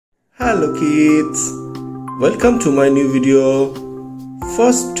Hello kids, welcome to my new video.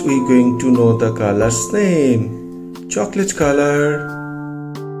 First we're going to know the colors name. Chocolate color,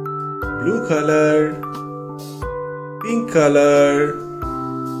 blue color, pink color,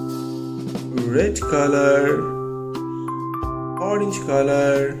 red color, orange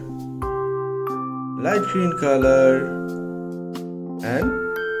color, light green color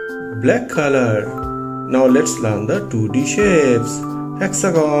and black color. Now let's learn the 2D shapes.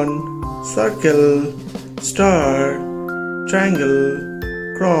 Hexagon, circle, star, triangle,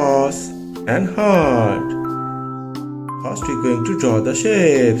 cross and heart. First we're going to draw the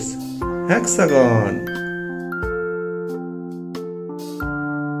shapes. Hexagon.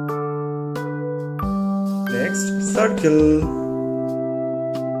 Next, circle.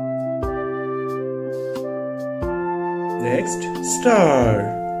 Next,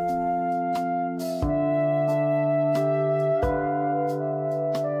 star.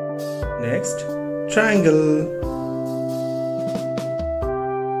 Next, triangle.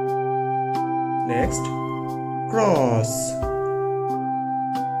 Next, cross.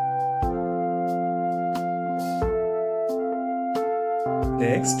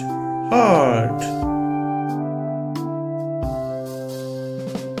 Next, heart.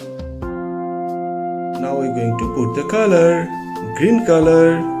 Now we're going to put the color. Green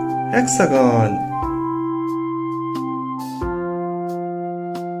color, hexagon.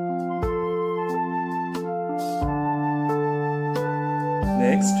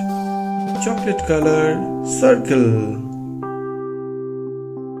 Next, chocolate color, circle.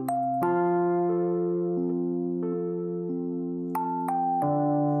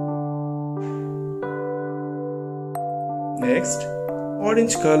 Next,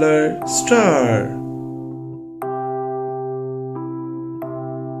 orange color, star.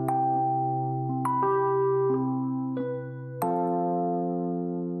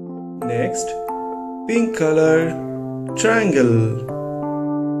 Next, pink color, triangle.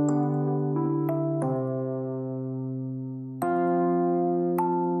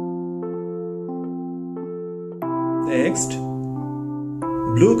 Next,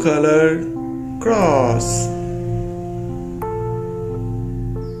 blue color, cross.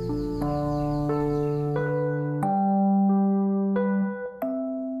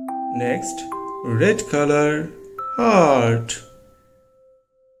 Next, red color, heart.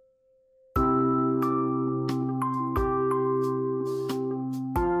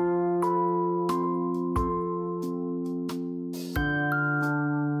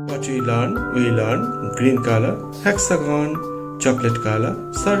 What we learn? We learn green color, hexagon, chocolate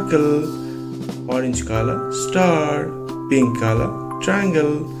color, circle, orange color, star, pink color,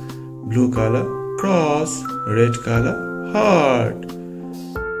 triangle, blue color, cross, red color, heart.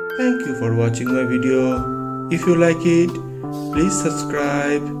 Thank you for watching my video. If you like it, please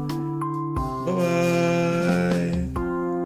subscribe. Bye bye.